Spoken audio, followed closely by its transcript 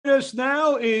Us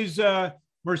now is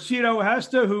Mercito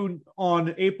Gesta, who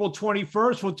on April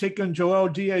 21st will take on Joel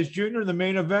Diaz Jr. in the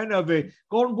main event of a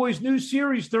Golden Boys new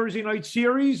series, Thursday night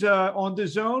series on the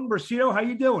Zone. Mercito, how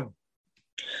you doing?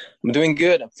 I'm doing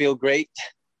good. I feel great.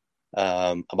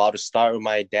 About to start with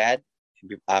my dad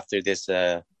after this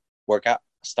workout.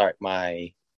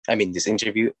 This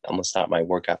interview. I'm gonna start my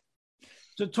workout.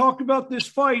 So talk about this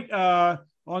fight on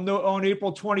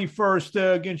April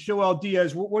 21st against Joel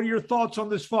Diaz. What are your thoughts on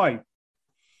this fight?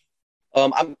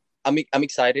 I'm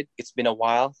excited. It's been a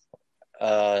while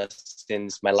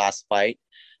since my last fight.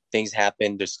 Things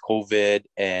happened. There's COVID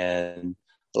and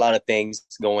a lot of things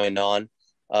going on.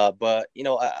 But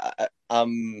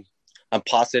I'm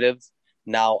positive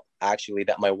now. Actually,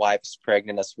 that my wife's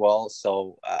pregnant as well.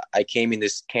 So I came in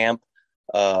this camp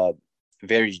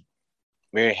very,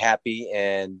 very happy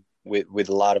and with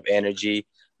a lot of energy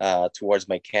towards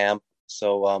my camp.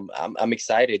 So I'm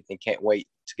excited and can't wait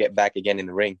to get back again in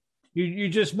the ring. You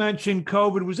just mentioned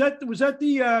COVID. Was that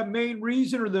the main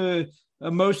reason or the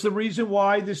most of the reason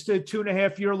why this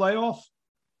 2.5 year layoff?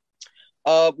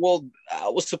 Well, I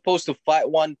was supposed to fight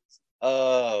one.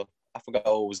 I forgot,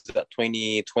 was that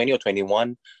 2020 or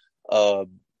 21?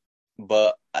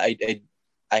 But I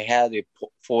had a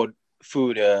food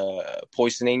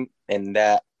poisoning, and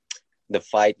that the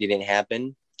fight didn't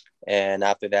happen. And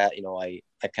after that, I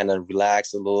kind of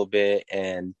relaxed a little bit.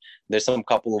 And there's a lot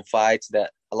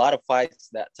of fights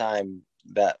that time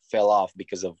that fell off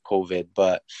because of COVID.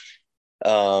 But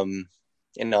a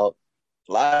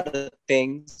lot of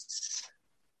things.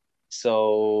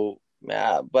 So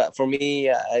yeah, but for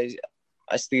me, I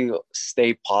still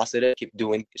stay positive, keep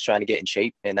trying to get in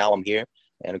shape, and now I'm here,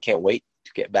 and I can't wait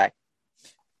to get back.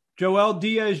 Joel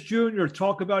Diaz Jr.,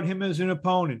 talk about him as an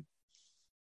opponent.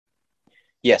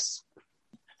 Yes.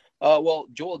 Well,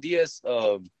 Joel Diaz,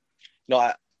 I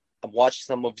watched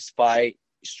some of his fight.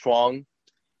 Strong,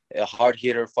 a hard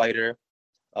hitter fighter.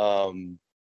 I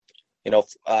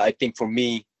think for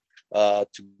me, to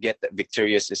get that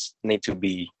victorious need to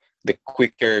be the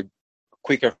quicker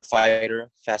fighter,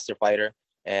 faster fighter,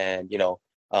 and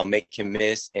make him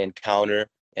miss and counter.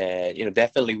 And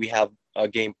definitely we have a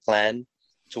game plan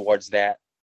towards that.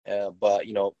 But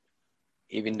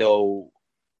even though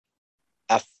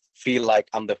I feel like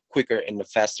I'm the quicker and the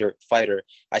faster fighter,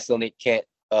 I still can't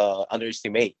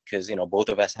underestimate, because both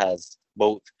of us has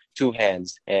both two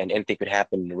hands and anything could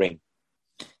happen in the ring.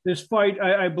 This fight,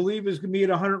 I believe, is going to be at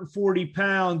 140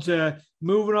 pounds.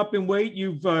 Moving up in weight,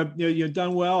 you've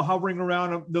done well, hovering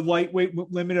around the lightweight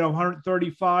limit of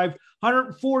 135,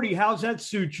 140. How's that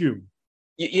suit you?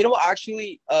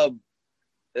 Actually,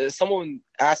 someone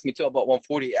asked me too about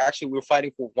 140. Actually, we're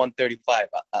fighting for 135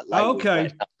 at lightweight. Okay.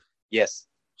 Right now. Yes.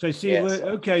 So I see. Yes.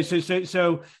 Okay.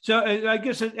 So I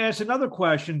guess I ask another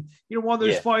question. One of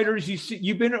those fighters.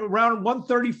 You've been around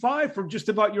 135 for just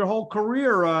about your whole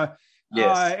career.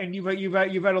 Yes. And you've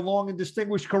had a long and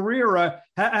distinguished career.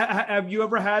 Have you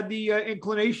ever had the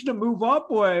inclination to move up?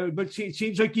 But it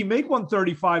seems like you make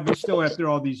 135, but still after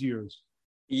all these years.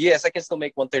 Yes, I can still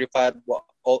make 135.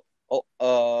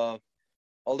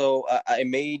 Although I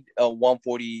made a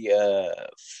 140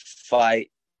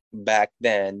 fight back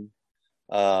then.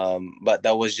 But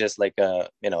that was just like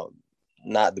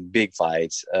not the big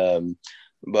fights.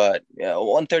 But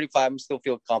 135, I still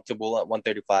feel comfortable at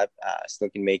 135. I still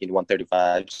can make it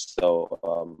 135.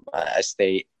 So I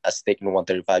stick in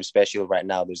 135, especially right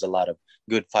now. There's a lot of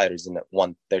good fighters in the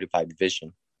 135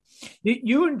 division.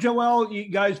 You and Joel, you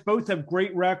guys both have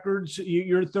great records.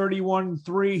 You're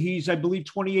 31-3. He's, I believe,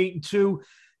 28-2.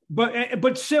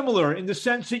 But similar in the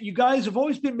sense that you guys have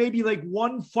always been maybe like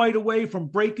one fight away from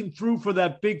breaking through for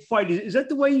that big fight. Is that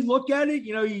the way you look at it?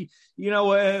 You've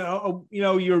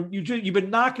been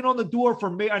knocking on the door for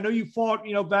me. I know you fought,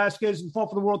 Vasquez and fought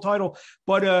for the world title,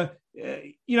 but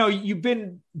you've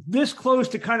been this close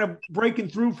to kind of breaking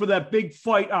through for that big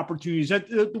fight opportunity. Is that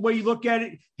the way you look at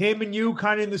it? Him and you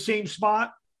kind of in the same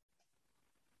spot?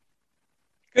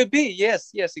 Could be,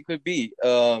 yes, it could be.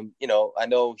 I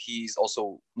know he's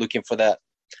also looking for that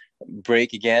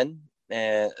break again,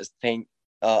 and I think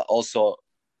also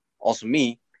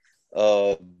me.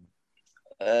 That's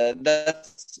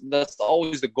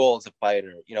always the goal as a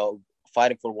fighter.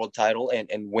 Fighting for a world title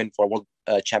and win for a world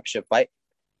championship fight.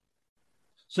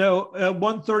 So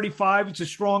 135, it's a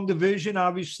strong division.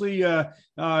 Obviously,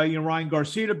 Ryan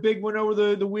Garcia, big win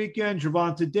over the weekend.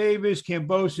 Gervonta Davis,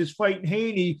 Kambosos fighting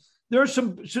Haney. There's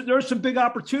some big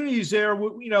opportunities there,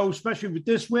 especially with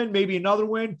this win, maybe another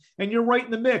win, and you're right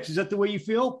in the mix. Is that the way you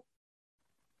feel?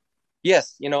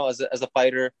 Yes, as a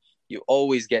fighter, I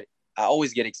always get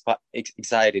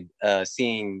excited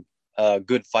seeing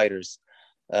good fighters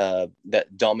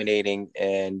that dominating,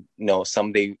 and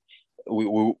someday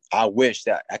I wish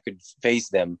that I could face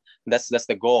them. That's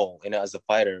the goal. As a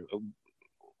fighter,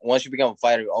 once you become a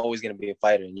fighter, you're always going to be a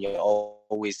fighter, and you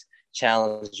always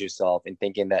challenge yourself in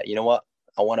thinking that, you know what,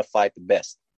 I want to fight the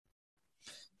best.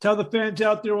 Tell the fans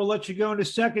out there, we'll let you go in a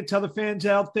second. Tell the fans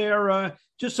out there,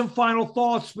 just some final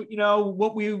thoughts,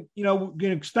 what we,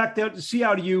 can expect out to see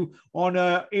out of you on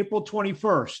April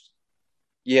 21st.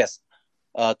 Yes.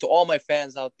 To all my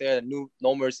fans out there, the new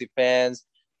No Mercy fans,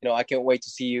 I can't wait to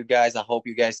see you guys. I hope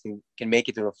you guys can make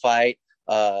it to the fight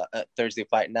Thursday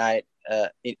fight night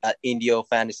at Indio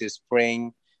Fantasy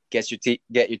Spring. Get your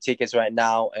tickets right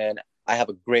now. And I have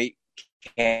a great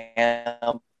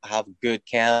camp. I have a good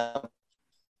camp.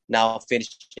 Now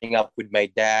finishing up with my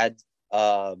dad.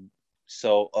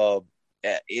 So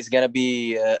it's gonna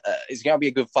be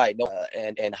a good fight.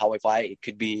 And how I fight,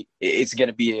 it's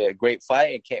gonna be a great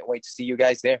fight, and can't wait to see you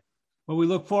guys there. Well, we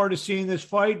look forward to seeing this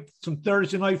fight, some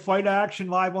Thursday night fight action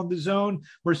live on DAZN.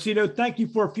 Mercito, thank you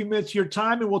for a few minutes of your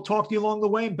time, and we'll talk to you along the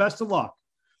way, and best of luck.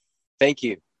 Thank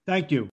you. Thank you.